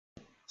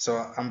So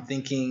I'm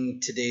thinking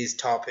today's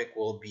topic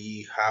will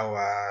be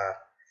how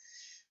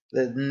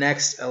the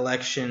next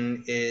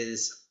election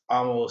is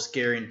almost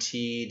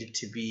guaranteed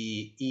to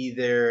be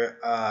either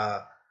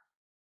a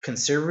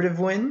conservative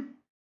win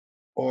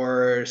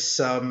or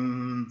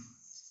some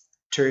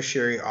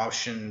tertiary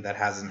option that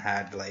hasn't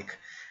had like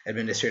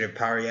administrative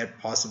power yet,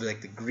 possibly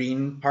like the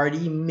Green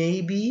Party,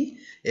 maybe,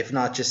 if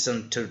not just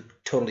some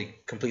totally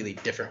completely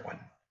different one.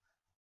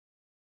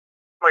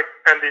 Like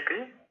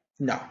NDP?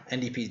 No,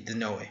 NDP,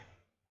 no way.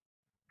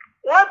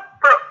 What?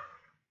 Bro.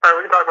 Alright,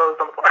 we can talk about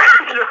this on the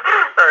podcast.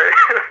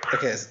 Alright.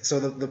 Okay, so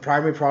the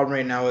primary problem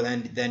right now with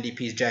the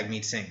NDP is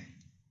Jagmeet Singh.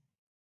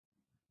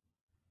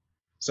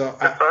 So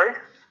Sorry?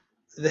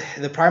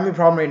 The primary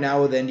problem right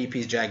now with the NDP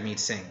is Jagmeet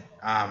Singh.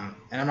 And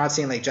I'm not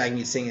saying like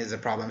Jagmeet Singh is a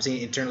problem. I'm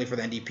saying internally for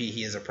the NDP,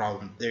 he is a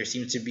problem. There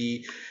seems to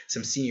be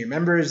some senior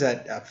members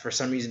that for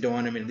some reason don't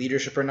want him in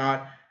leadership or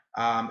not.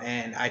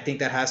 And I think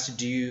that has to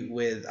do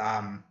with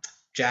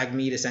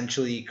Jagmeet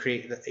essentially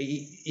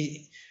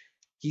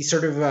he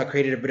sort of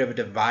created a bit of a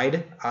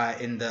divide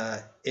in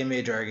the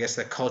image, or I guess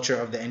the culture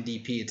of the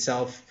NDP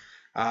itself.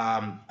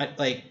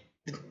 Like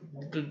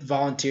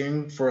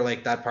volunteering for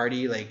like that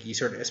party, like you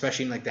sort of,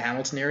 especially in like the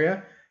Hamilton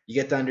area, you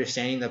get the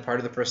understanding that part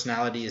of the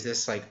personality is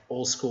this like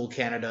old school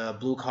Canada,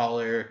 blue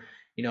collar,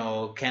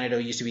 Canada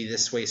used to be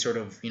this way sort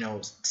of,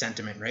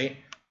 sentiment, right?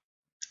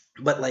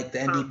 But like the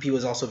NDP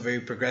was also very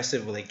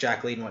progressive with like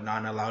Jack Layton and whatnot,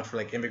 and allowed for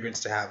like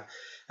immigrants to have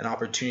an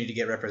opportunity to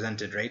get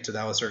represented, right? So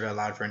that was sort of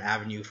allowed for an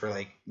avenue for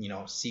like,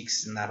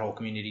 Sikhs in that whole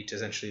community to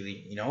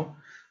essentially,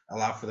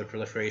 allow for the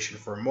proliferation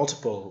for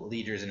multiple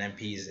leaders and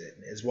MPs,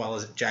 as well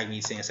as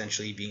Jagmeet Singh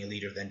essentially being a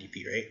leader of the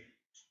NDP, right?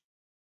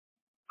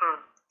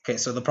 Okay,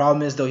 so the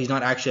problem is, though, he's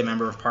not actually a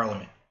member of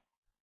parliament.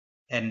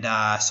 And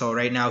so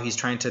right now he's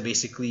trying to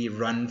basically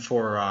run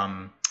for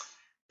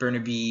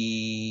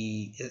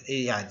Burnaby.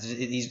 Yeah,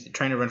 he's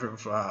trying to run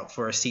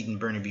for a seat in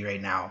Burnaby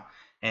right now.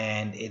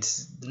 And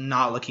it's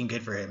not looking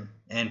good for him.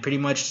 And pretty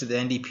much the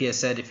NDP has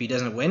said if he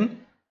doesn't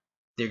win,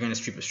 they're going to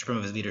strip him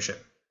of his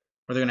leadership.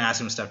 Or they're going to ask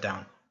him to step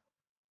down.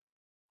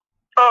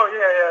 Oh,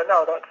 yeah,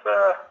 no, that's,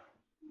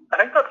 I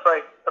think that's,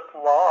 like, that's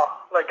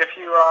law. Like, if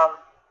you,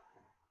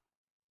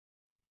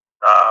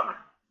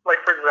 like,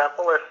 for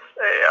example, if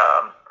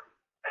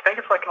I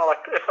think it's like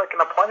an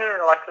appointed or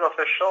an elected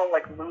official,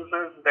 like,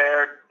 loses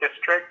their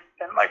district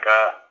in, like,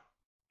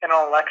 in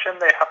an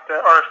election, they have to,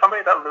 or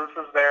somebody that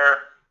loses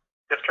their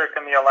district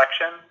in the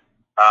election,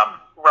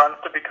 runs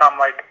to become,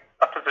 like,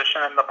 a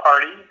position in the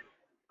party,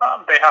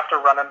 they have to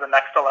run in the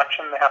next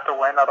election, they have to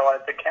win, otherwise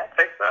they can't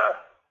take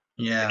the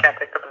they can't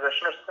take the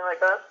position or something like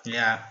that.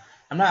 Yeah,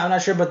 I'm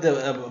not sure about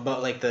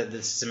the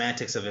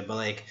semantics of it, but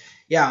like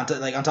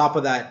on top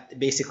of that,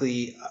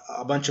 basically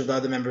a bunch of the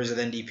other members of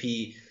the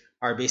NDP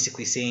are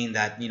basically saying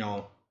that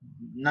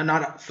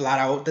not flat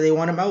out that they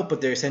want him out, but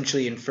they're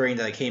essentially inferring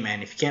that like, hey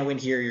man, if you can't win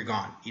here, you're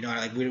gone.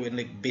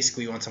 Like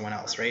basically we want someone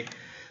else, right?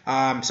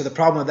 So the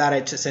problem with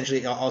that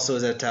essentially also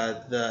is that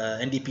the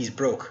NDP is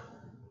broke.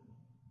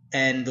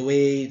 And the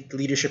way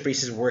leadership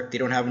races work, they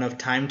don't have enough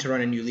time to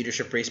run a new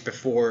leadership race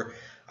before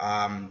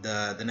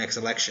the next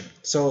election.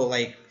 So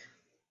like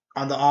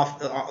on the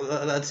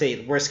let's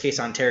say worst case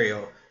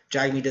Ontario,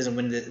 Jagmeet doesn't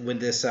win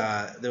this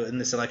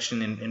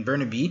election in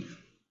Burnaby.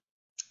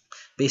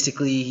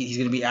 Basically, he's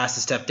going to be asked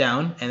to step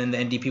down, and then the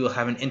NDP will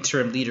have an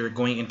interim leader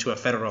going into a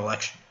federal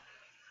election.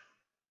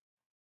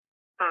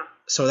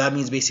 So that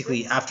means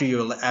basically after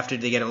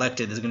they get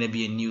elected, there's going to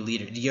be a new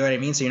leader. Do you get what I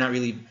mean? So you're not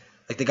really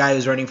like the guy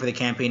who's running for the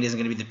campaign isn't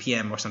going to be the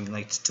PM or something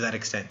like to that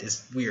extent.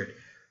 It's weird.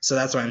 So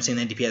that's why I'm saying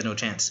the NDP has no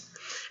chance.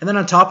 And then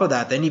on top of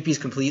that, the NDP is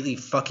completely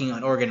fucking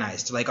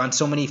unorganized, like on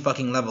so many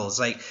fucking levels.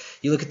 Like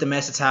you look at the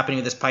mess that's happening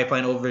with this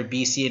pipeline over at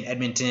BC and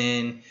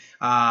Edmonton.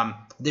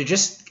 They're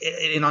just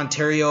in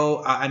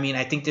Ontario. I mean,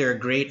 I think they're a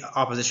great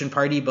opposition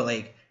party, but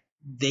like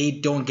they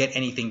don't get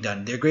anything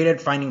done. They're great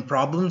at finding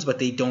problems, but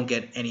they don't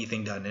get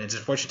anything done. And it's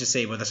unfortunate to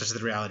say, but that's just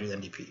the reality of the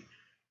NDP.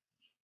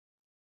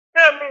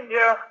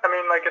 Yeah. I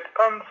mean, like it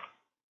depends.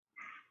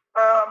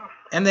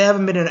 And they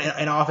haven't been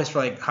in office for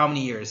like how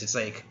many years? It's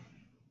like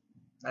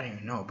I don't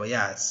even know, but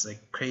yeah, it's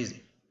like crazy.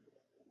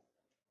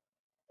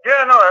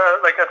 Yeah, no,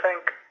 like I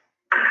think,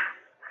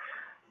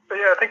 but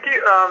yeah, I think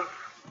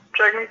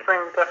Jagmeet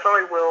Singh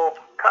definitely will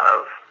kind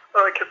of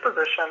like his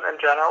position in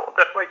general will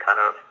definitely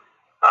kind of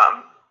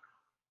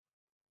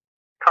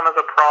come as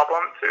a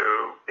problem to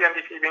the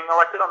NDP being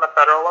elected on the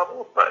federal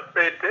level. But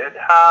they did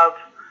have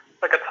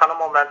like a ton of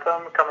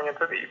momentum coming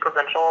into the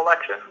provincial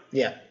election.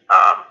 Yeah.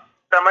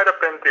 That might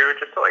have been due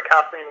just to like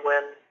Kathleen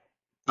Wynne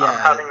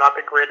having not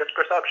the greatest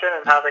perception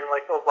and having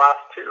like those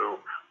last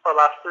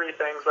three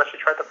things that she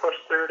tried to push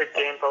through to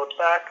gain votes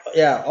back.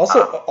 Yeah. Also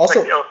like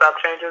the OSAP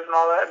changes and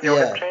all that. The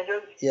OSAP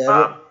changes.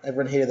 Yeah.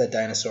 Everyone hated that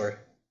dinosaur.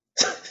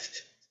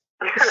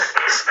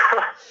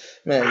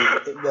 Man,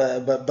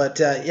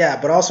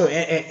 but also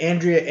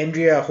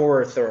Andrea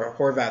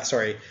Horwath,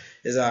 sorry,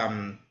 is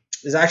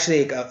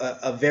actually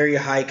a very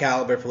high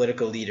caliber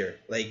political leader.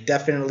 Like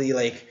definitely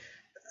like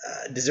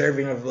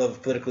deserving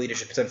of political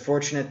leadership. It's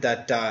unfortunate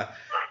that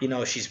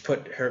she's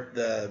put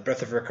the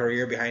breath of her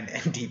career behind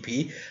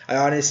NDP. I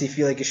honestly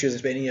feel like if she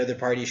was any other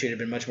party, she would have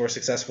been much more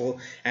successful.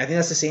 And I think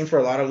that's the same for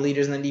a lot of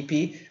leaders in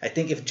NDP. I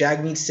think if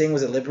Jagmeet Singh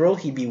was a liberal,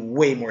 he'd be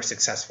way more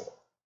successful.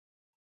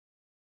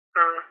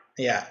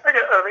 Yeah.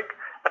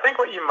 I think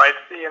what you might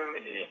see in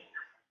the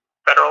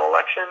federal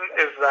election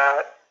is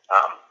that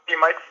you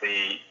might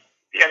see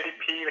the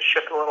NDP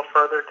shift a little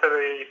further to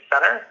the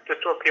center,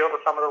 just to appeal to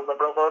some of the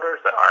liberal voters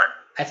that aren't.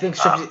 I think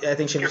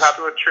too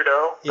happy with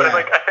Trudeau. But Yeah.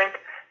 I think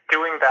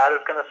doing that is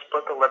going to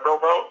split the liberal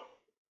vote.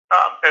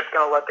 It's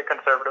going to let the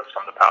conservatives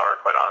come to power,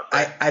 quite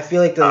honestly. I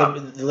feel like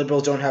the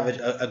liberals don't have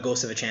a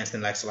ghost of a chance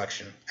in the next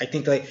election. I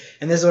think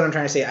and this is what I'm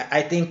trying to say.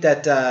 I think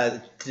that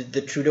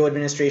the Trudeau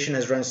administration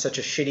has run such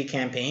a shitty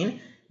campaign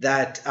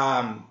that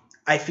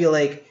I feel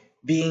like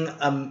being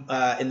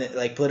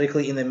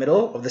politically in the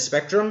middle of the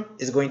spectrum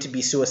is going to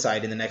be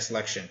suicide in the next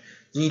election.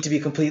 You need to be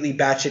completely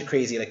batshit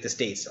crazy like the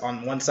States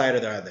on one side or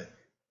the other.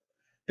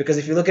 Because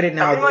if you look at it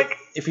now,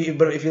 if you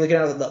look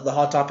at the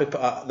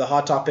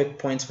hot topic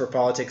points for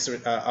politics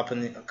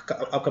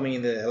upcoming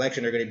in the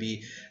election are going to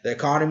be the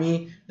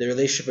economy, the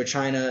relationship with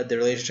China, the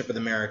relationship with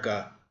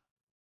America,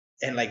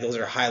 and those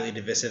are highly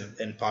divisive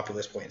and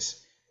populist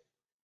points.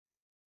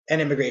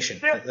 And immigration.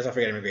 Yeah. Let's not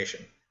forget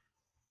immigration.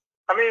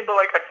 I mean, but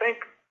I think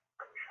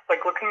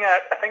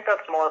I think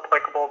that's more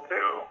applicable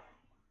to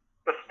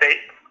the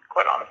states,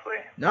 quite honestly.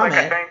 No,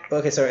 man.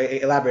 Okay, so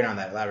elaborate on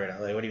that.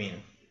 What do you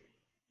mean?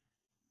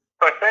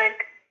 So I think,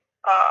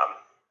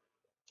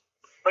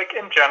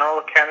 in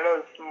general,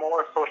 Canada is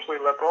more socially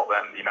liberal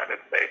than the United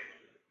States,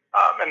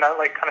 and that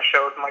kind of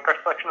shows in our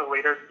selection of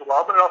leaders as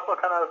well. But it also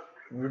kind of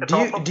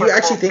do you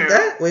actually think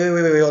that? Wait,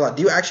 hold on.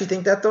 Do you actually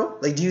think that though?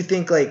 Do you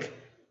think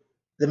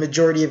the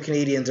majority of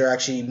Canadians are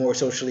actually more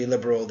socially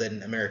liberal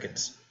than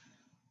Americans?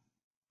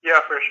 Yeah,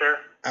 for sure.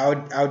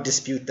 I would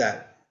dispute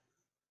that.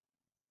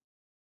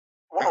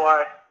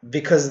 Why?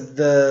 Because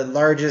the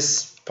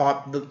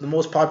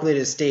most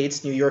populated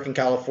states, New York and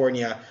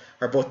California,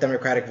 are both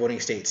Democratic voting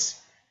states.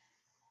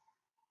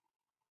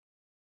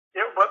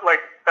 Yeah, but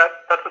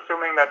that's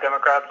assuming that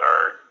Democrats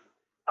are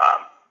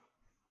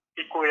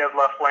equally as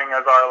left wing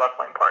as our left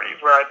wing parties.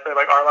 Where I'd say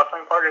our left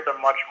wing parties are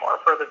much more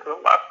further to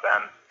the left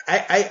than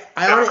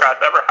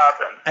Democrats ever have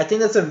been. I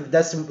think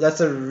that's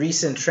a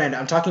recent trend.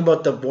 I'm talking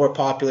about the more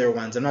popular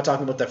ones. I'm not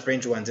talking about the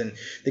fringe ones. And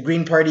the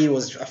Green Party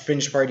was a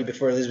fringe party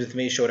before Elizabeth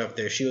May showed up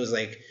there. She was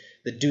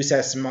the Deus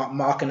Ex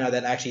Machina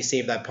that actually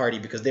saved that party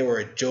because they were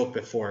a joke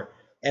before.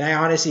 And I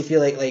honestly feel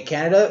like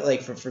Canada,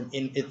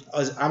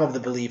 I'm of the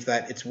belief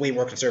that it's way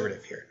more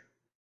conservative here.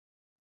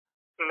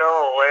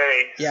 No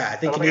way. Yeah, I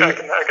think I can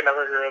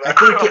never agree with that.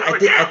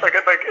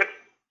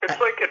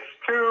 It's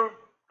too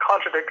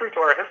contradictory to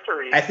our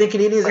history. I think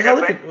Canadians are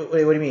what do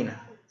you mean?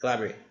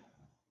 Elaborate.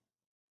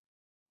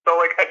 So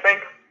I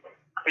think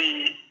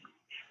the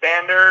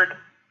standard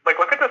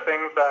look at the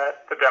things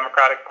that the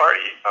Democratic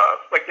Party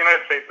the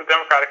United States, the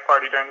Democratic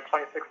Party during the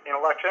 2016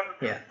 election,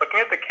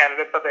 looking at the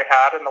candidates that they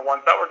had and the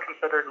ones that were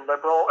considered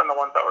liberal and the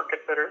ones that were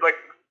considered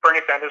Bernie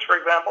Sanders, for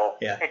example.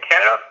 Yeah. In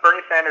Canada,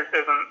 Bernie Sanders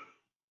isn't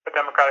a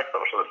Democratic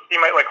socialist. He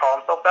might call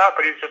himself that,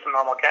 but he's just a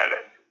normal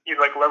candidate. He's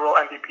liberal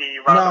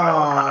NDP, run of the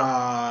mill kind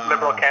of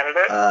liberal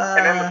candidate.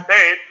 And in the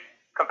States,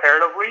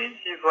 comparatively,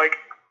 he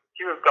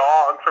was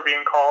dogged for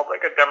being called a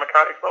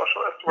Democratic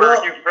socialist,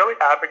 where he's really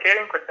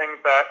advocating for things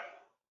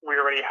that we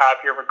already have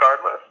here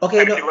regardless. Okay.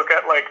 And if you look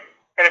at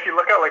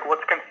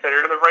what's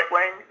considered the right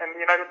wing in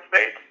the United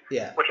States,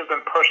 which has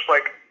been pushed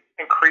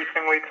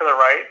increasingly to the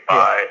right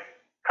by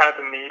kind of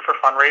the need for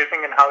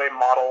fundraising and how they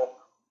model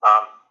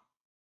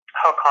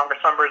how Congress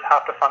members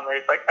have to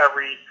fundraise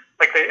every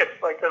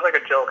there's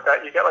a joke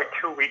that you get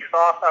 2 weeks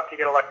off after you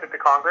get elected to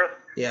Congress,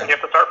 and you have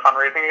to start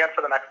fundraising again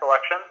for the next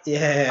election.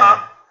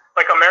 Yeah.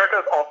 America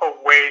is also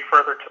way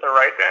further to the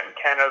right than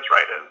Canada's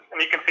right is,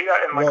 and you can see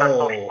that in our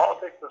social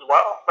politics as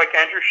well.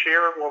 Andrew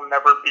Scheer will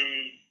never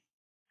be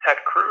Ted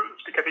Cruz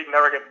because he'd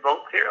never get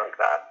votes here like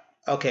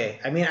that. Okay,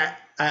 I mean,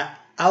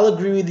 I'll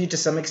agree with you to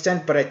some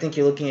extent, but I think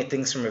you're looking at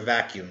things from a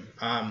vacuum.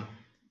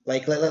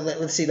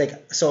 Let's see,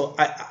 so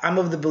I'm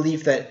of the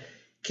belief that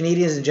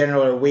Canadians in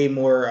general are way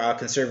more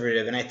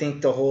conservative, and I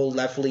think the whole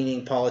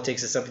left-leaning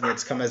politics is something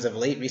that's come as of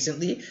late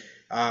recently.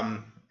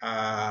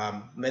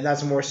 And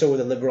that's more so with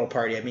the Liberal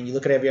Party. I mean, you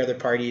look at every other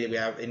party that we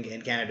have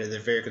in Canada,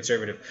 they're very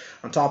conservative.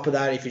 On top of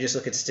that, if you just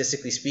look at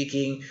statistically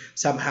speaking,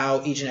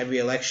 somehow each and every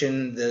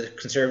election, the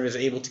Conservatives are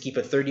able to keep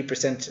a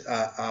 30%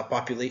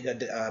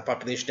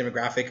 population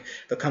demographic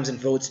that comes and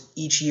votes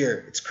each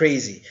year. It's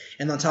crazy.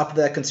 And on top of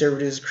that,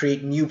 Conservatives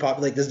create new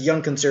there's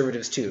young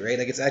Conservatives too, right?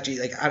 It's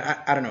actually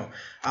I don't know.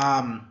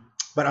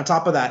 But on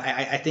top of that,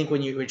 I think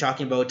when you're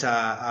talking about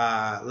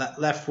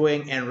left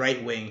wing and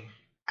right wing,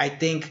 I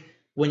think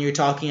when you're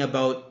talking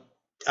about,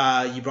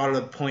 you brought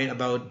up a point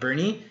about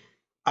Bernie.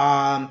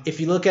 If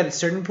you look at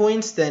certain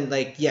points, then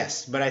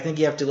yes, but I think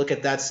you have to look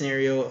at that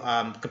scenario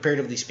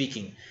comparatively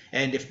speaking,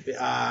 and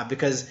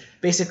because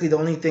basically the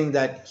only thing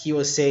that he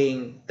was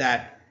saying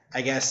that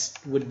I guess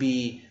would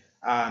be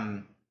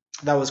that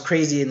was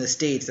crazy in the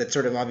States, that's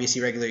sort of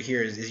obviously regular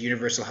here is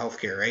universal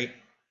healthcare, right?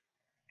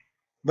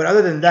 But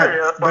other than Sure, yeah,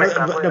 that, that's one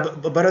example.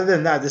 Yeah. but other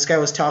than that, this guy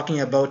was talking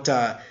about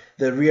the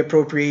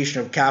reappropriation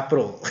of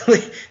capital,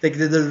 like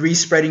the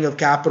respreading of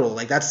capital.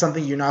 Like that's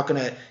something you're not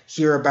gonna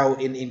hear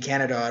about in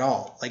Canada at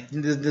all. Like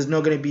there's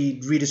no gonna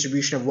be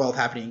redistribution of wealth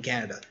happening in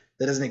Canada.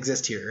 That doesn't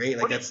exist here, right?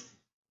 Like that's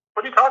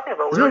What are you talking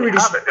about? there's We no already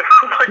have it.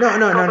 Like, no,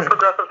 no, no, the no,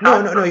 progressive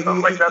no, tax no, no.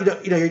 system. Like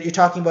that's, You're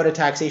talking about a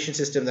taxation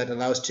system that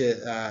allows to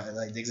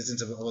like the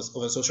existence of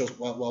a social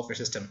welfare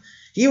system.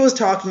 He was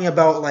talking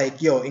about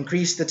like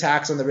increase the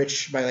tax on the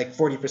rich by like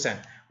 40%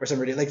 or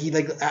something like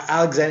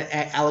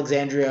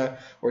Alexandria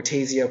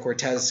Ocasio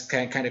Cortez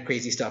kind of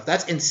crazy stuff.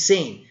 That's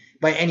insane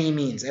by any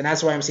means, and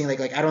that's why I'm saying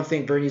like I don't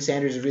think Bernie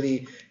Sanders is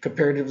really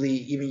comparatively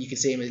even you could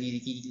say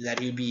that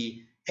he would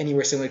be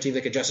anywhere similar to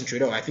like a Justin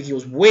Trudeau. I think he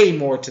was way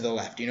more to the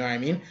left. You know what I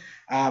mean?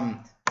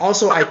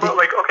 Also, okay, I think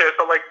like okay,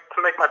 so like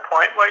to make my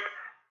point, like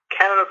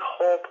Canada's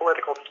whole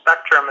political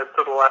spectrum is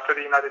to the left of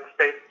the United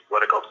States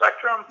political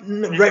spectrum.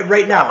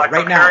 Right now,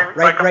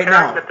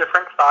 the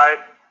different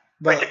sides.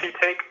 But, like if you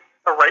take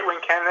a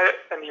right-wing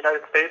candidate in the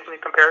United States and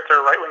you compare it to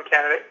a right-wing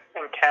candidate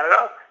in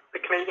Canada, the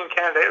Canadian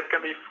candidate is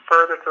going to be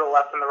further to the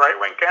left than the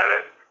right-wing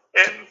candidate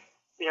in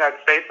the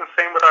United States, and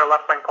same with our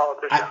left-wing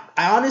politicians.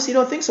 I honestly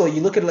don't think so.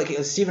 You look at like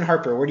Stephen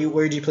Harper. Where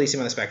do you place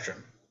him on the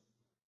spectrum?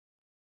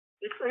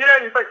 Yeah,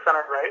 he's like center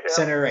right. Yeah.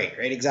 Center right,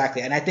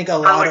 exactly. And I think a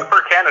lot of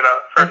for Canada.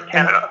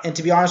 And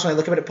to be honest, when I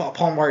look at it,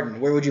 Paul Martin,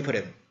 where would you put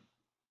him?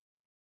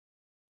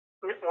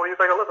 Well, he's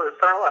like a liberal,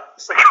 center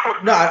left.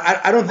 No,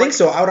 I don't think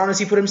so. I would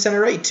honestly put him center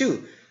right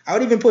too. I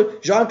would even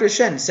put Jean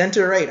Chrétien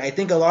center right. I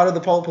think a lot of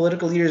the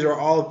political leaders are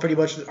all pretty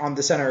much on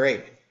the center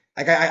right.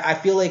 Like I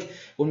feel like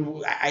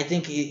I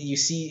think you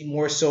see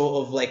more so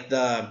of like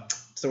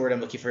what's the word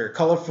I'm looking for,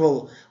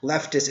 colorful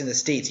leftists in the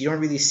States. You don't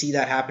really see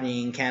that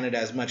happening in Canada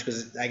as much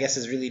because I guess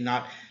it's really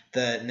not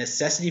the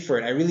necessity for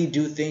it. I really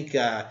do think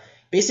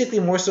basically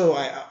more so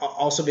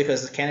also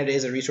because Canada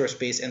is a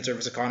resource-based and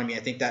service economy. I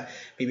think that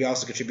maybe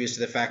also contributes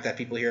to the fact that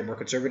people here are more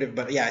conservative.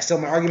 But yeah, still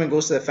my argument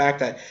goes to the fact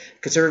that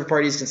conservative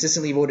parties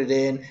consistently voted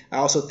in. I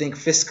also think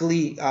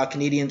fiscally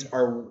Canadians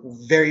are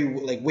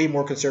way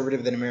more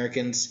conservative than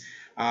Americans.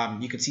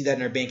 You can see that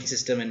in our banking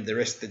system and the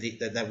risk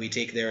that we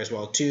take there as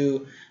well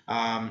too.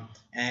 And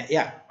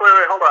yeah.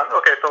 Wait, hold on.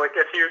 Okay, so like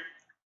if you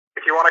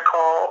want to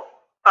call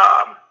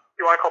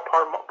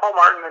Paul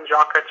Martin and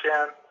Jean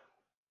Chrétien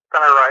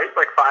center right,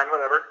 like fine,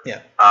 whatever.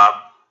 Yeah.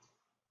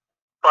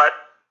 But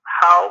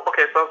how?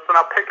 Okay, so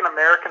now pick an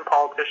American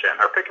politician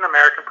or pick an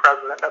American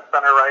president that's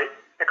center right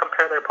and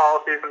compare their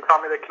policies and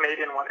tell me the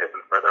Canadian one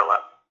isn't further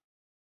left.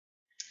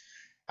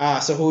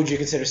 So who would you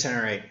consider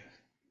center right?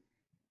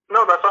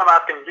 No, that's what I'm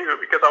asking you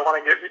because I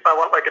want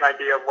like an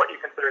idea of what you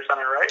consider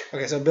center right.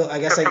 Okay, so Bill, I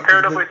guess like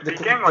comparatively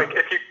speaking, like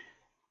if you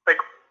like,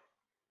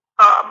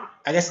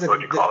 I guess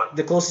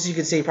the closest you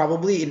could say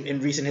probably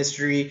in recent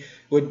history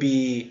would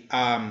be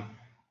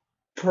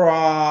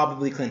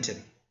probably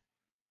Clinton.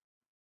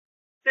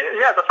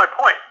 Yeah, that's my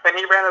point. And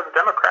he ran as a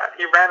Democrat.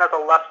 He ran as a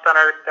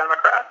left-center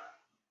Democrat.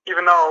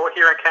 Even though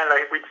here in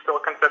Canada we'd still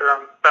consider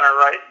him center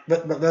right.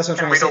 But that's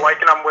what I'm trying to say. And we'd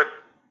liken him with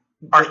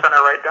our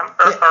center right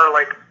or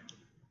like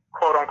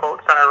quote unquote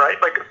center right.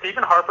 Like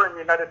Stephen Harper in the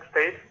United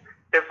States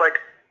is like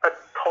a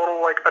total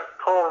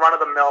run of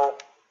the mill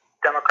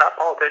Democrat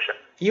politician.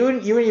 You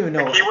wouldn't even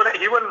know. Like he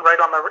wouldn't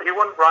run on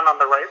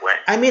the right wing.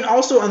 I mean,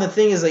 also on the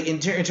thing is like in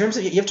terms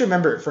of you have to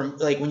remember from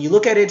like when you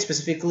look at it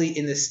specifically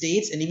in the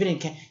States and even in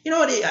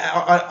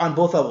on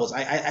both levels.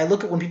 I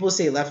look at when people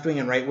say left wing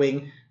and right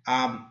wing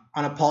on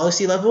a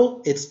policy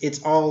level,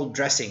 it's all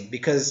dressing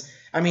because.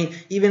 I mean,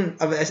 even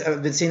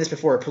I've been saying this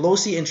before.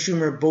 Pelosi and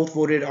Schumer both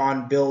voted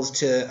on bills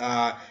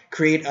to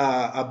create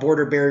a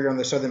border barrier on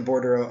the southern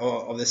border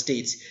of the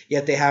states.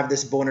 Yet they have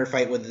this boner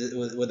fight with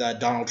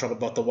Donald Trump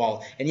about the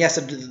wall. And yes,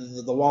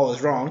 the wall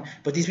is wrong,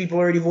 but these people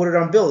already voted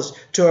on bills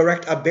to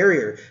erect a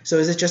barrier. So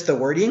is it just the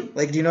wording?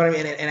 Like, do you know what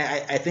I mean? And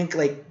I think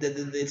like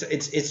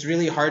it's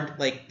really hard.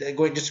 Like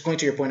going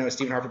to your point about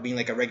Stephen Harper being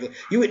like a regular.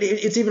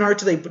 It's even hard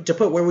to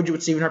put where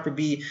would Stephen Harper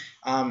be.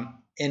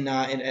 In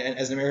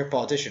as an American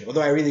politician,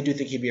 although I really do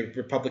think he'd be a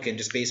Republican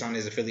just based on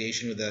his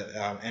affiliation with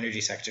the energy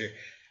sector.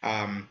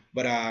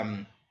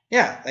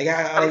 Yeah, like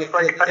I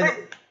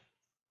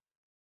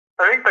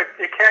think like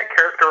you can't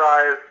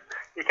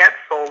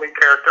solely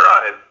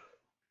characterize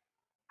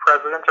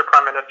presidents or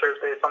prime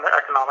ministers based on their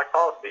economic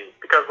policy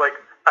because like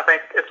I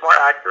think it's more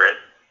accurate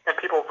and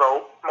people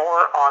vote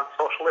more on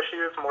social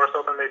issues more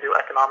so than they do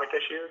economic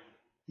issues.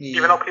 Yeah.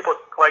 Even though people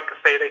like to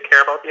say they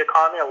care about the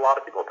economy, a lot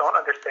of people don't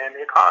understand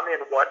the economy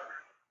and what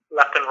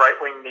left and right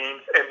wing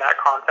means in that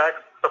context.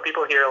 So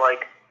people hear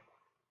like,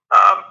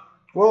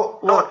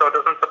 so-and-so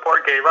doesn't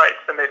support gay rights,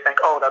 and they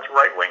think, oh, that's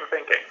right wing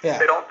thinking. Yeah.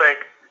 They don't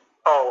think,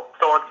 oh,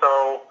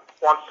 so-and-so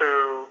wants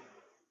to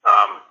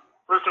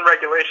loosen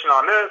regulation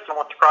on this and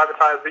wants to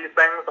privatize these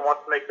things and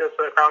wants to make this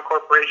a crown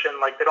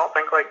corporation. Like they don't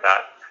think like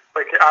that.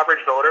 Like your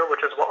average voter,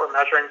 which is what we're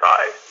measuring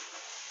by,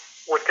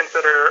 would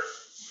consider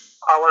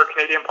our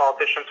Canadian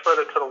politicians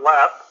further to the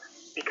left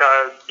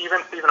because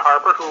even Stephen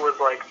Harper, who was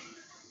like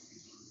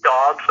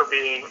dogged for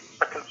being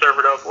a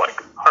conservative,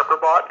 like Harper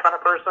bot kind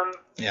of person.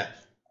 Yeah.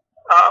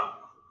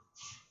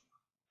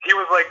 he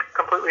was like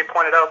completely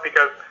pointed out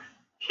because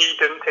he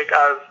didn't take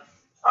as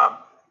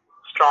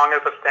strong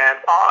as a stance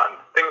on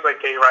things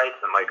like gay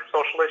rights and like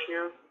social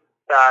issues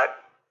that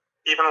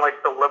even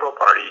like the Liberal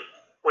Party,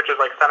 which is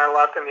like center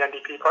left, and the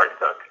NDP party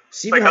took.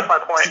 That's my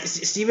point.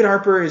 Stephen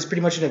Harper is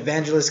pretty much an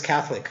evangelist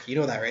Catholic. You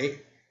know that, right?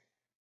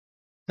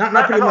 Not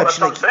pretty much. That's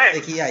like, what I'm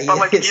saying. Yeah, but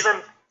like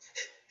even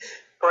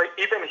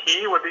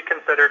he would be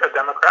considered a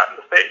Democrat in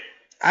the state.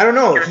 I don't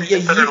know. He would be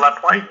considered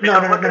left wing. No.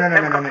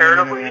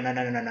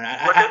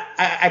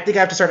 I think I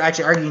have to start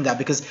actually arguing that,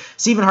 because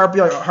Stephen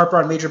Harper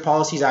on major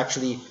policies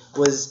actually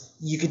was,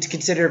 you could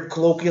consider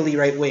colloquially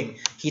right wing.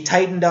 He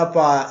tightened up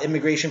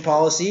immigration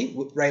policy,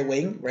 right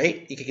wing,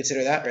 right? You could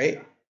consider that,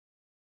 right?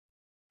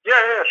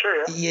 Yeah,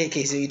 sure, yeah.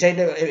 Okay, so he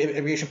tightened up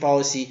immigration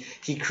policy.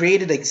 He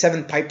created like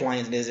 7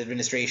 pipelines in his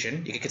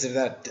administration. You could consider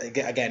that,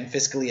 again,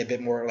 fiscally a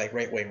bit more like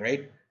right wing,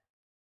 right?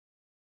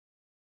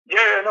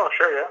 Yeah, no,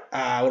 sure, yeah.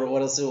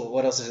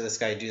 What else did this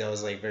guy do that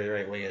was like very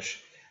right wingish?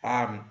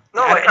 I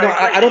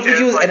don't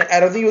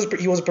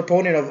think he was a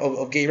proponent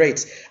of gay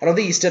rights. I don't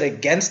think he stood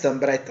against them,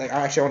 but I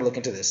actually want to look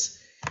into this,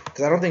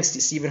 because I don't think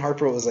Stephen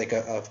Harper was like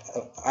I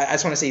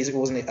just want to say he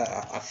wasn't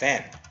a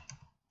fan.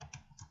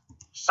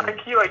 I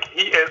think he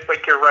is,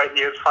 like, you're right,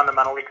 he is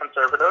fundamentally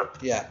conservative.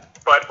 Yeah.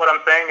 But what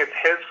I'm saying is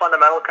his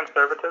fundamental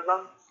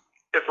conservatism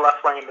is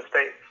left wing in the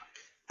States.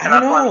 And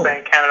that's why I'm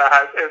saying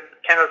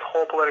Canada's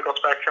whole political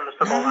spectrum is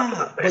to the left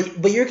of the States.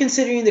 But you're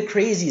considering the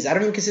crazies. I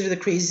don't even consider the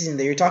crazies in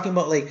there. You're talking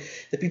about like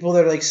the people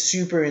that are like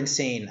super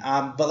insane.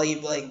 But like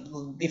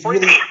if well,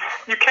 really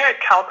you can't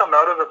count them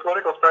out of the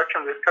political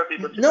spectrum just because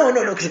people. No,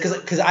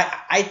 because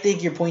I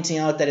think you're pointing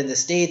out that in the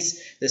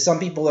States there's some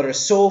people that are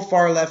so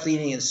far left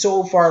leaning and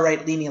so far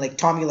right leaning, like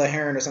Tommy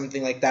Laharon or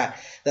something like that,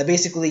 that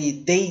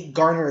basically they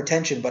garner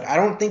attention. But I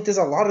don't think there's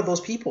a lot of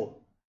those people.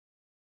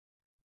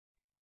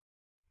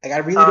 Like I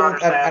really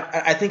don't.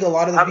 I think a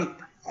lot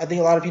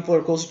of people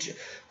are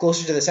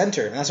closer to the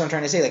center, and that's what I'm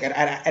trying to say. Like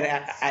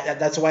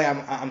that's why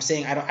I'm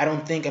saying I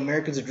don't think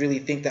Americans would really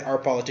think that our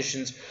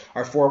politicians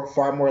are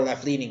far more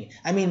left leaning.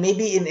 I mean,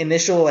 maybe in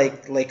initial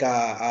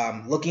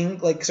looking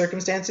like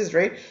circumstances,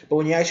 right? But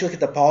when you actually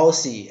look at the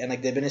policy and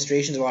like the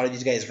administrations a lot of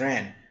these guys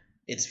ran,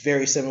 it's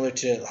very similar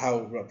to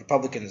how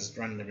Republicans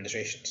run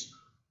administrations.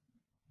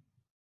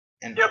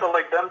 And yeah, but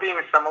like them being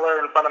similar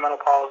in fundamental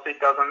policy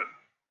doesn't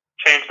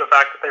change the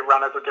fact that they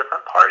run as a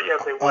different party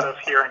as they would have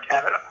here in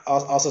Canada.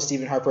 Also,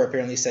 Stephen Harper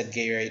apparently said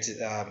gay marriage is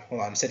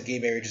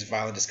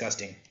vile and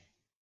disgusting.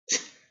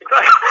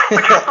 Exactly.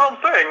 That's what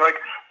I'm saying.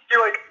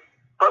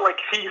 But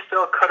he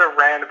still could have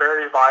ran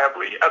very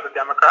viably as a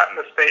Democrat in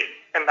the state,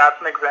 and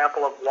that's an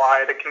example of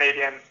why the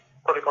Canadian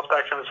political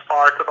spectrum is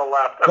far to the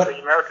left of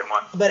the American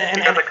one.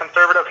 Because a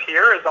conservative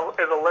here is a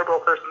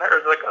liberal person there,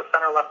 is like a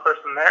center left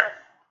person there.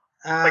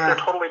 They're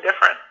totally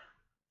different.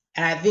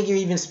 And I think you're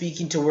even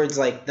speaking towards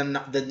like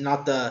not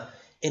the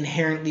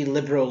inherently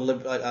liberal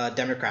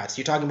Democrats.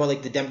 You're talking about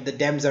like the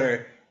Dems that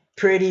are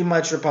pretty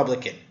much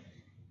Republican.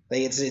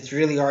 Like it's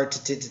really hard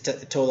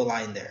to toe the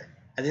line there.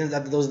 I think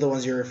that those are the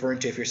ones you're referring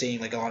to if you're saying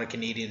like a lot of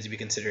Canadians would be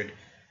considered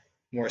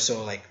more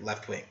so like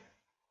left wing.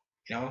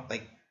 You know,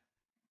 like.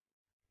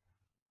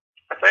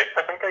 I think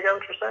I get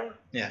what you're saying.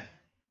 Yeah.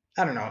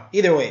 I don't know.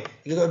 Either way,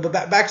 but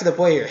back to the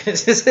point here.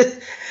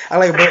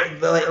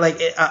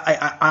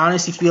 I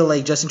honestly feel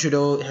like Justin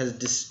Trudeau has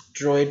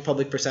destroyed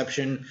public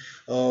perception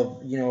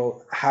of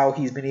how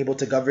he's been able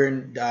to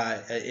govern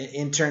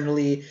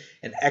internally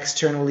and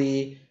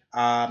externally.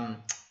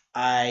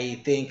 I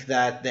think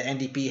that the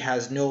NDP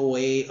has no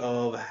way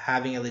of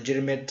having a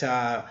legitimate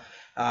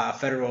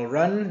federal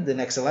run the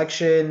next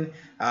election.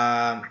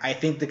 I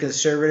think the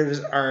Conservatives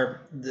are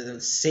the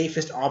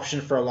safest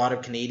option for a lot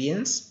of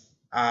Canadians.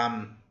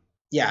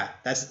 Yeah,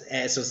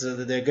 so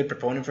they're a good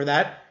proponent for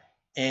that,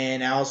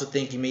 and I also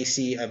think you may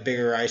see a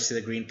bigger rise to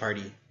the Green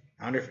Party.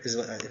 I wonder if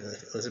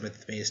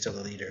Elizabeth May is still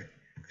the leader.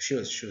 She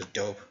was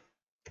dope.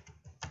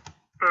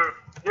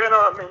 Yeah,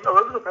 no, I mean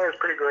Elizabeth May is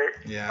pretty great.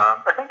 Yeah.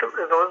 I think is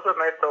Elizabeth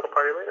May still the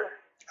party leader?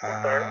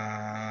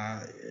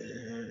 Elizabeth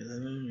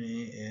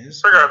May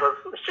is. Regardless,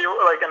 she in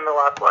the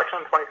last election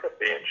in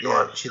 2015. She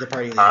was. She's the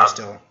party leader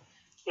still.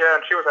 Yeah,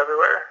 and she was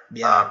everywhere.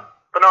 Yeah.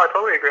 But no, I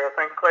totally agree. I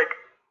think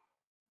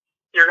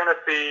you're gonna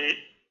see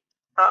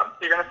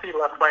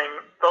left-wing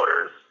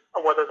voters,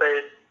 whether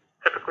they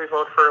typically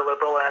vote for a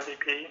Liberal or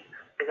NDP.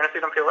 You're gonna see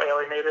them feel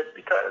alienated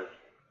because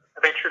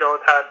I think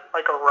Trudeau's had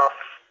a rough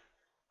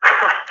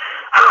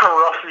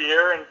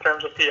year in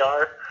terms of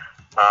PR.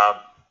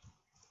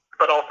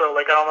 But also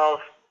I don't know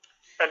if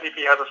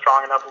NDP has a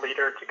strong enough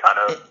leader to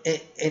kind of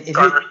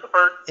garner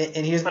support.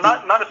 And here's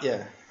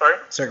Sorry.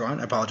 Sorry, go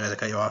on. I apologize. I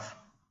cut you off.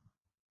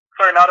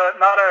 Sorry, not a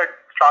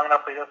strong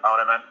enough leader. That's not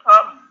what I meant.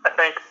 I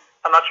think.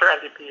 I'm not sure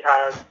NDP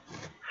has as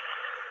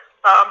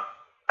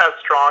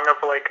strong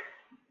of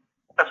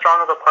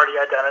a party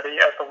identity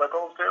as the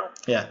Liberals do.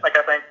 Yeah. I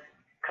think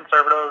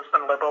Conservatives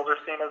and Liberals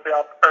are seen as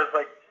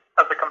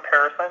as a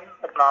comparison,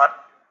 if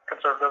not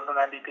Conservatives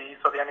and NDP.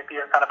 So the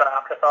NDP are kind of an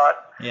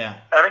afterthought. Yeah.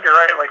 And I think you're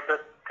right.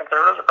 The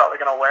Conservatives are probably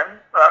going to win.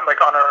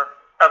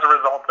 As a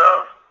result of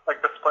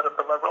the split of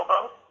the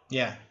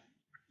Yeah.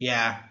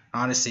 Yeah,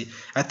 honestly,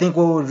 I think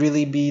what would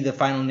really be the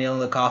final nail in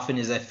the coffin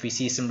is if we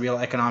see some real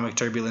economic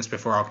turbulence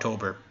before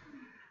October,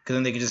 because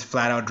then they could just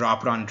flat out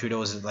drop it on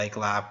Trudeau's like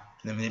lap.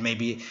 I mean, it may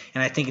be,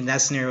 and I think in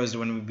that scenario is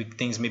when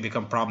things may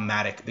become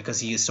problematic because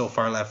he is so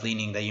far left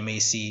leaning that you may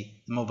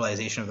see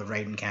mobilization of the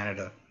right in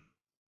Canada.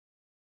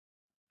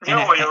 And,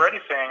 No, well, you're already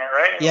saying it,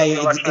 right? yeah,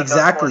 The election of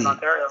Doug Ford in exactly.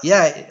 Ontario.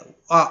 Yeah.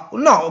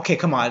 No, okay,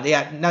 come on.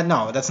 Yeah,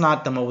 no, that's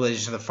not the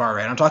mobilization of the far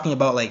right. I'm talking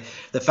about like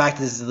the fact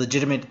that there's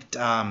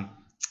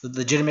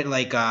legitimate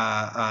like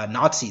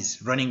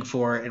Nazis running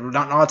for,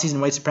 not Nazis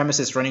and white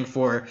supremacists running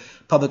for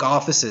public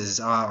offices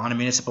on a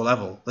municipal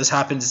level. This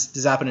happened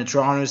in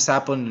Toronto. This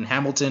happened in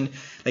Hamilton.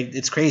 Like,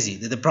 it's crazy.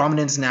 The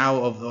prominence now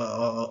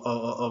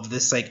of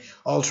this like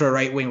ultra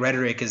right wing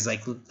rhetoric is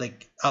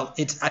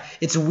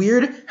it's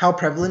weird how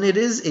prevalent it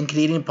is in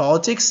Canadian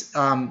politics,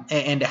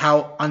 and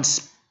how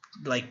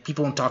like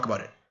people don't talk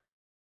about it.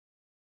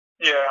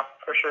 Yeah,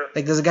 for sure.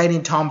 Like, there's a guy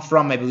named Tom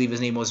Frum, I believe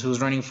his name was, who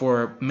was running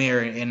for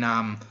mayor in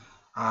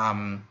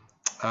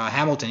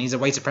Hamilton. He's a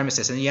white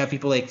supremacist, and you have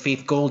people like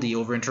Faith Goldie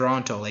over in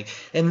Toronto, like,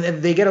 and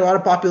they get a lot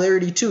of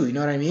popularity too. You know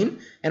what I mean?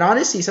 And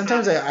honestly,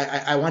 sometimes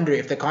I wonder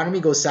if the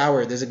economy goes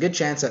sour. There's a good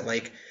chance that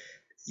like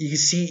you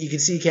can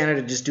see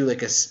Canada just do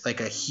like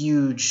a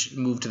huge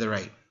move to the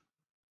right.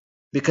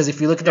 Because if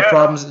you look at the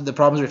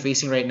problems we're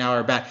facing right now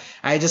are bad.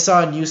 I just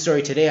saw a news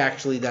story today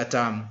actually that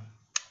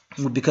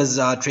because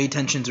trade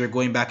tensions are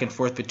going back and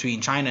forth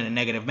between China in a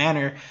negative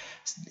manner,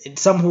 in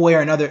some way or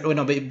another.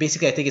 No, but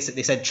basically, I think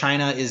they said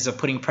China is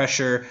putting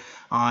pressure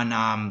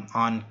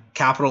on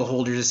capital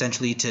holders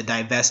essentially to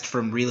divest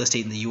from real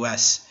estate in the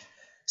U.S.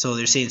 So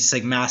they're saying it's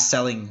like mass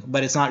selling,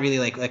 but it's not really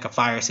like a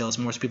fire sale. It's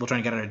more people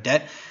trying to get out of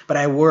debt. But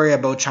I worry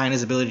about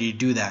China's ability to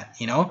do that,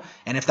 you know.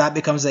 And if that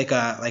becomes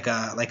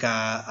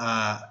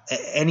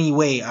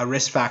anyway a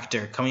risk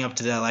factor coming up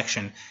to the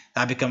election,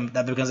 that becomes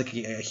like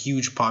a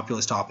huge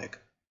populist topic.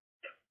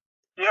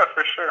 Yeah,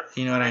 for sure.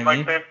 You know what I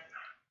mean?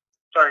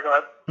 Sorry, go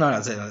ahead. No,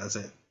 that's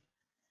it.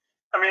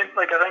 I mean,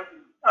 like, I think,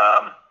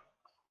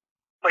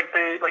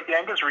 the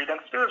Angus Reid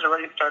Institute has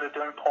already started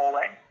doing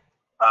polling.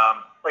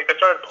 Like, they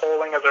started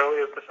polling as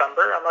early as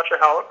December. I'm not sure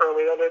how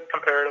early that is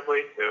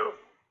comparatively to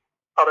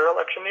other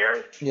election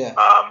years. Yeah.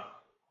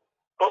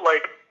 But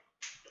like,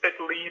 at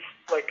least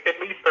 35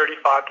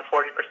 to 40%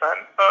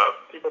 of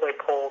people they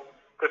polled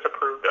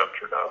disapproved of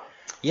Trudeau.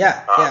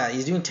 Yeah,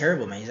 he's doing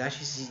terrible, man.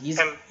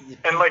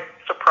 And like,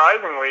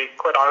 surprisingly,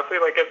 quite honestly,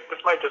 like, this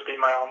might just be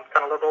my own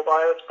kind of liberal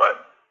bias,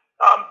 but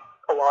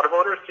a lot of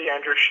voters see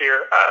Andrew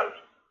Scheer as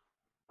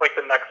like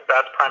the next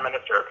best Prime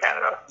Minister of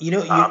Canada.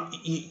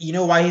 You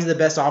know why he's the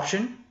best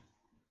option?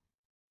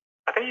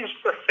 I think he's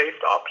just a safe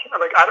option.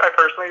 Like, I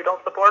personally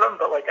don't support him,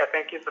 but like, I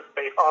think he's a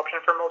safe option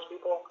for most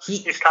people.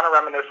 He's kind of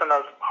reminiscent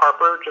of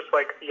Harper, just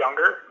like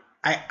younger.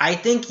 I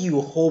think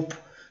you hope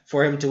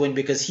for him to win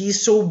because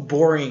he's so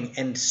boring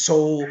and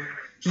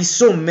he's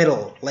so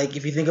middle. Like,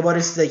 if you think about it,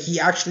 it's like he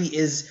actually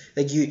is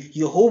like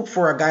you hope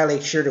for a guy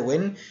like Scheer to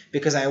win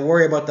because I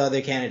worry about the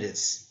other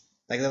candidates.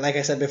 Like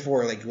I said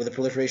before, like with the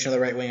proliferation of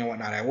the right wing and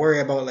whatnot, I worry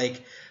about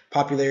like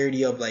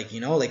popularity of like, you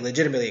know, like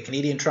legitimately a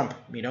Canadian Trump,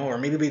 you know, or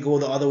maybe we go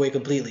the other way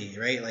completely,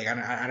 right? Like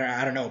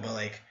I don't know, but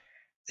like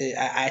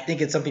I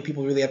think it's something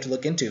people really have to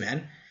look into,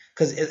 man.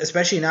 Because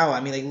especially now,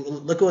 I mean, like,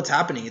 look at what's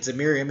happening. It's a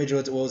mirror image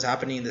of what was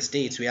happening in the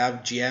States. We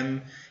have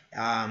GM,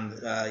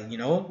 you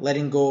know,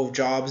 letting go of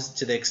jobs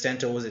to the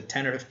extent of, was it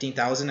 10 or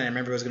 15,000? I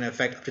remember it was going to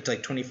affect up to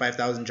like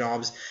 25,000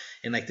 jobs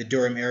in like the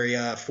Durham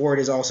area. Ford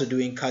is also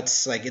doing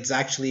cuts. Like, it's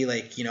actually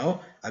like, you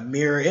know, a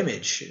mirror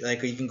image.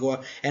 Like, you can go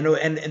up. And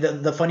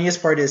the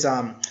funniest part is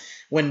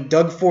when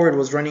Doug Ford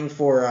was running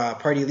for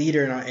party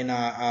leader in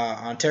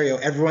Ontario,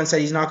 everyone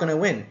said he's not going to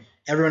win.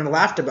 Everyone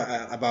laughed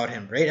about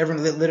him, right?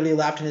 Everyone literally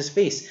laughed in his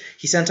face.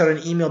 He sent out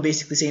an email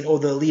basically saying, "Oh,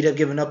 the elite have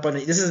given up on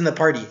it." This isn't the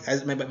party.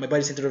 As my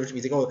buddy sent it over to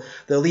me. He's like, "Oh,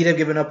 the elite have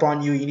given up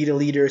on you. You need a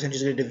leader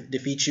essentially to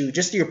defeat you."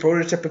 Just your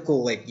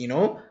prototypical, like, you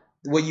know,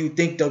 what you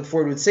think Doug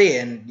Ford would say,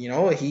 and you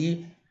know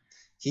he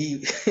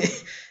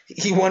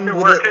won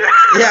with it.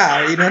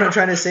 Yeah, you know what I'm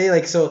trying to say?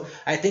 Like, so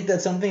I think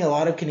that's something a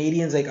lot of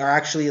Canadians like are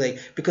actually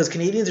like, because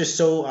Canadians are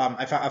so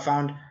I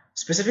found.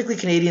 Specifically,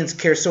 Canadians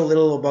care so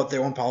little about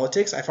their own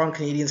politics. I found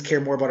Canadians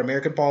care more about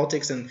American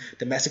politics and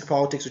domestic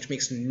politics, which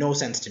makes no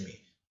sense to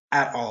me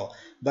at all.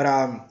 But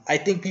I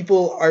think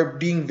people are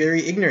being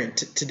very ignorant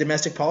to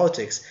domestic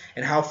politics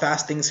and how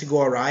fast things can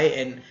go awry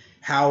and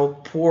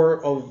how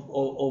poor of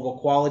a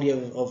quality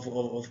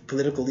of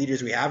political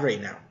leaders we have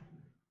right now.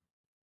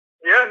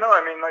 Yeah, no,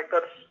 I mean, like,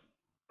 that's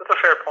a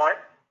fair point.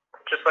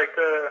 Just like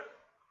to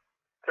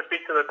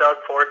speak to the Doug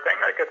Ford thing,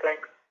 like, I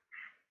think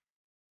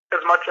as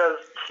much as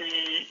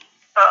he,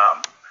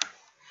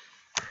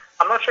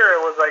 I'm not sure it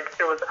was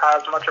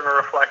as much of a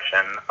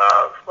reflection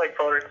of like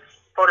voter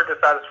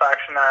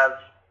dissatisfaction as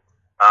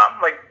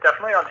like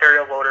definitely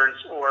Ontario voters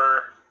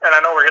were, and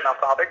I know we're getting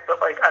off topic,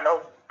 but like I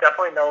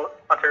definitely know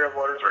Ontario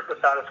voters were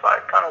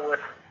dissatisfied kind of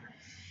with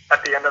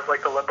at the end of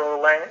like the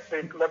liberal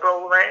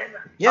reign.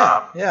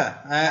 Yeah,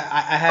 yeah.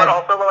 I had. But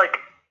also like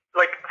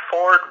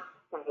Ford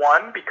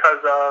won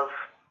because of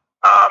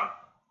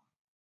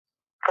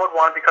Ford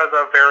won because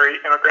of very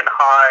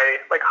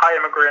high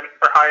immigrant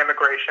or high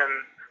immigration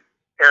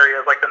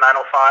areas like the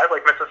 905,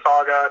 like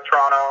Mississauga,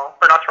 Toronto,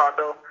 or not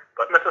Toronto,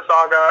 but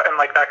Mississauga and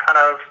like that kind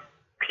of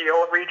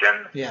Peel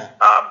region. Yeah.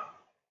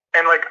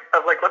 And like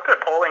I've like looked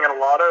at polling, and a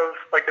lot of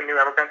like the new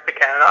immigrants to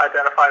Canada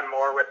identified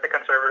more with the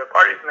Conservative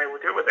parties than they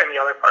would do with any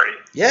other party.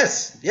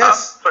 Yes.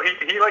 So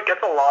he like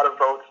gets a lot of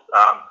votes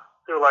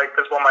through like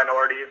visible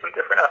minorities and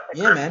different ethnic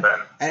groups. Yeah, man.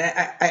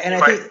 And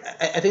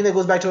I think that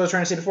goes back to what I was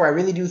trying to say before. I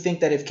really do think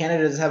that if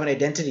Canada does have an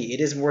identity,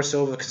 it is more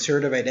so of a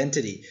conservative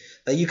identity.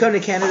 Like you come to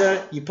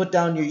Canada, you put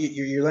down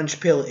your lunch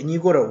pill, and you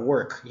go to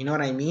work. You know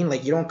what I mean?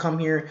 Like you don't come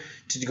here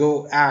to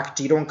go act.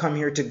 You don't come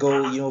here to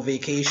go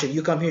vacation.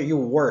 You come here, you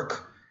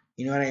work.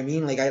 You know what I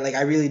mean? Like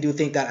I really do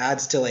think that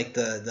adds to like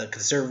the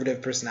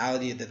conservative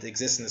personality that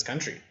exists in this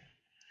country.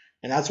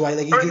 And that's why,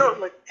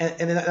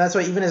 and that's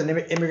why even as an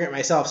immigrant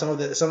myself, some of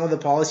the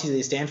policies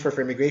they stand for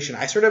immigration,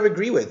 I sort of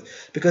agree with,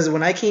 because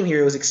when I came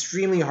here, it was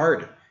extremely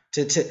hard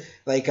to the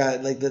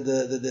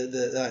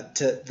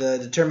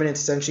determinants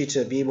essentially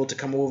to be able to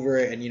come over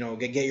and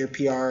get your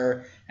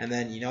PR and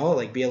then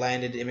like be a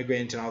landed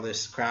immigrant and all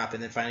this crap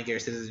and then finally get your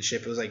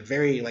citizenship. It was like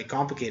very like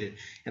complicated,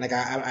 and like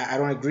I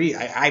don't agree.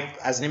 I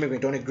as an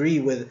immigrant don't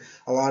agree with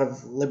a lot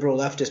of liberal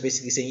leftists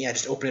basically saying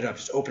just open it up,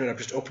 just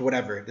open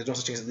whatever. There's no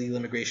such thing as legal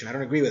immigration. I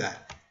don't agree with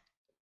that.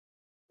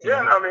 Yeah,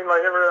 I mean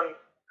like everyone,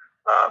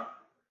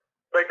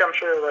 like I'm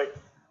sure like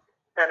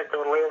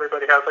anecdotally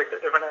everybody has like the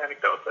different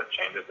anecdotes that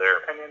changes their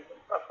opinions and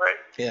stuff, right?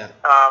 Yeah.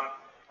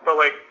 But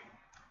like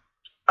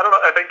I don't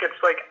know. I think it's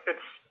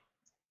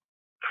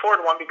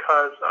Ford won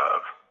because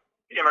of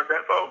the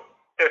immigrant vote.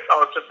 If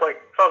I was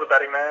a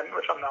betting man,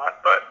 which I'm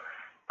not, but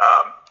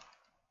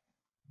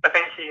I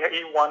think he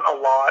won a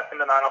lot in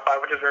the 905,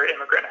 which is very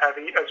immigrant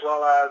heavy, as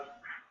well as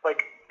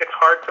like it's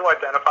hard to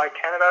identify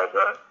Canada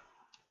as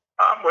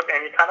with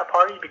any kind of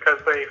party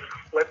because they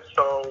flip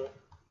so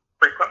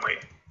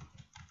frequently.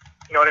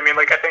 You know what I mean?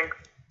 Like I think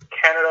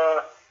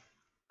Canada,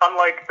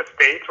 unlike the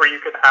States where you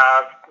could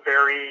have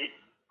very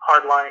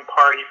hardline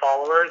party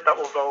followers that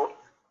will vote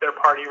their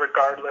party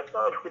regardless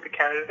of who the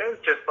candidate is,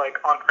 just like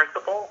on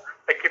principle.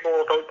 Like people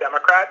will vote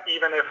Democrat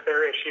even if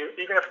their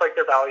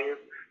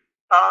values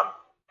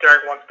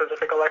during one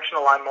specific election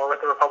align more with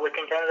the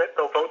Republican candidate.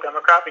 They'll vote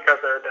Democrat because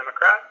they're a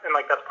Democrat and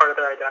like that's part of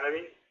their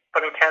identity.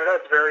 But in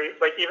Canada, it's very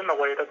like even the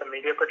way that the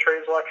media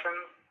portrays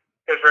elections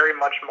is very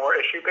much more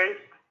issue based.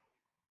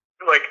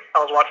 Like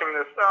I was watching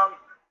this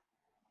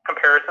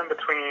comparison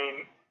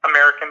between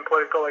American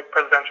political like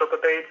presidential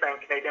debates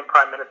and Canadian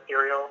prime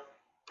ministerial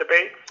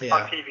debates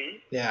on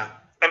TV. Yeah.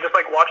 And just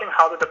like watching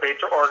how the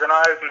debates are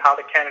organized and how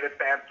the candidates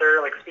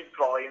answer like speaks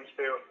volumes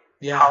to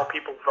how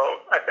people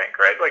vote, I think,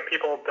 right? Like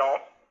people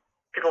vote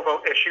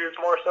issues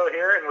more so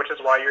here, and which is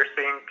why you're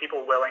seeing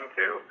people willing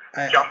to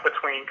jump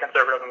between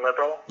conservative and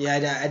liberal. Yeah,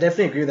 I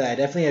definitely agree with that. I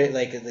definitely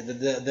like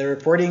the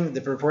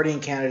reporting in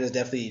Canada is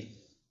definitely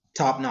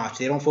top notch.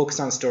 They don't focus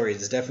on stories.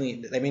 It's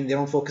definitely, I mean, they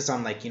don't focus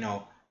on like,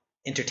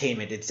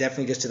 entertainment. It's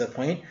definitely just to the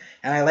point.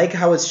 And I like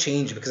how it's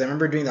changed because I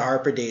remember during the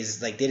Harper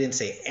days, like they didn't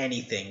say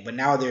anything, but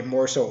now they're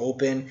more so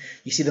open.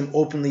 You see them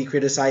openly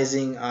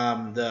criticizing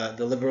the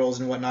liberals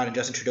and whatnot and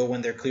Justin Trudeau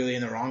when they're clearly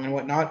in the wrong and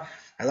whatnot.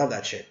 I love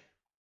that shit.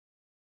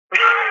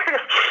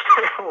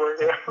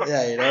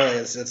 Yeah,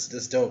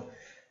 it's dope.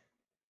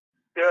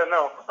 Yeah,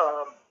 no.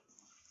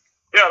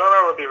 Yeah, I don't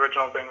know what the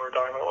original thing we were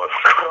talking about was,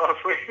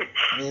 honestly.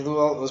 I mean,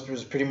 well, it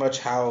was pretty much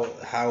how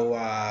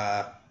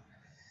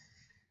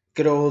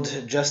good old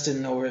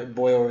Justin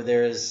over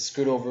there is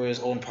screwed over his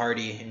own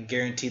party and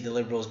guaranteed the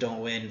Liberals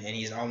don't win, and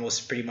he's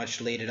almost pretty much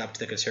laid it up to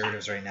the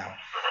Conservatives right now.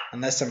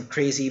 Unless some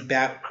crazy,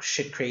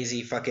 batshit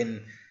crazy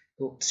fucking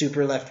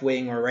super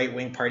left-wing or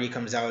right-wing party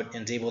comes out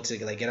and is able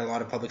to like get a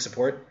lot of public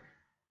support,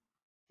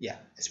 yeah,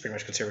 it's pretty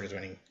much Conservatives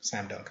winning,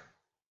 slam dunk.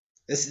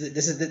 This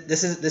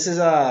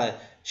is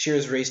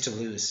Scheer's race to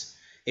lose.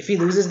 If he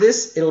loses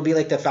this, it'll be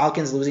like the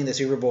Falcons losing the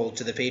Super Bowl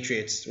to the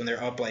Patriots when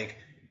they're up like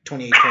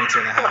 28 points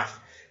and a half.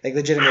 Like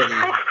legitimately,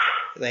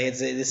 like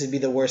this would be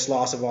the worst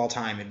loss of all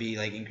time. It'd be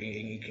like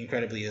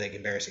incredibly like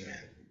embarrassing, man.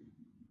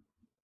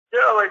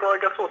 Yeah, like well, I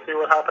guess we'll see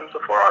what happens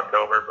before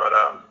October, but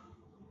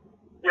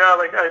yeah,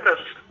 like I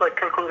just like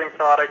concluding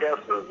thought, I guess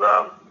is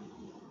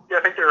yeah,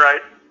 I think you're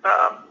right.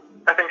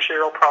 I think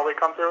Scheer will probably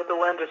come through with the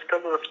win just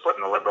because of the split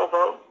in the Liberal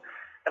vote,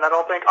 and I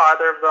don't think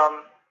either of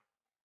them,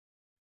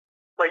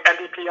 like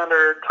NDP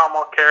under Tom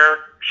Mulcair,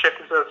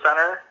 shifted to the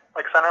center.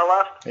 Like center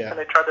left, and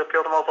they tried to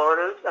appeal to more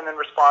voters, and in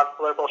response,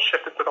 the Liberals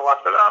shifted to the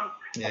left of them,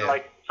 and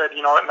like said,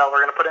 you know what, no, we're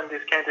going to put in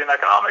these Keynesian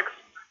economics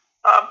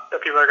that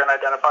people are going to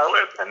identify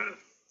with, and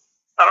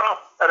I don't know,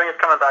 I think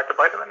it's coming back to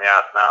bite them in the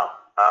ass now,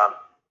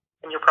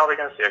 and you're probably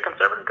going to see a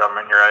Conservative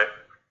government, you're right.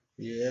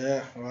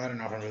 Yeah, well, I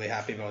don't know if I'm really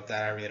happy about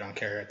that. I really don't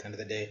care at the end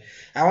of the day.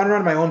 I want to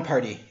run my own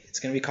party.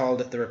 It's going to be called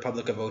the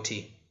Republic of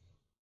OT.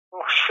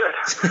 Oh, shit.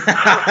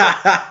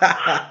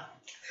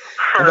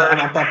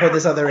 I'll put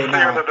this out there right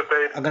now.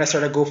 I'm going to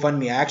start a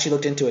GoFundMe. I actually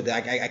looked into it.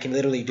 I can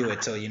literally do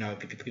it, so,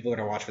 people are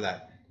going to watch for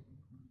that.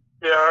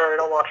 Yeah, all right,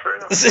 I'll watch for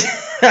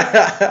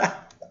it.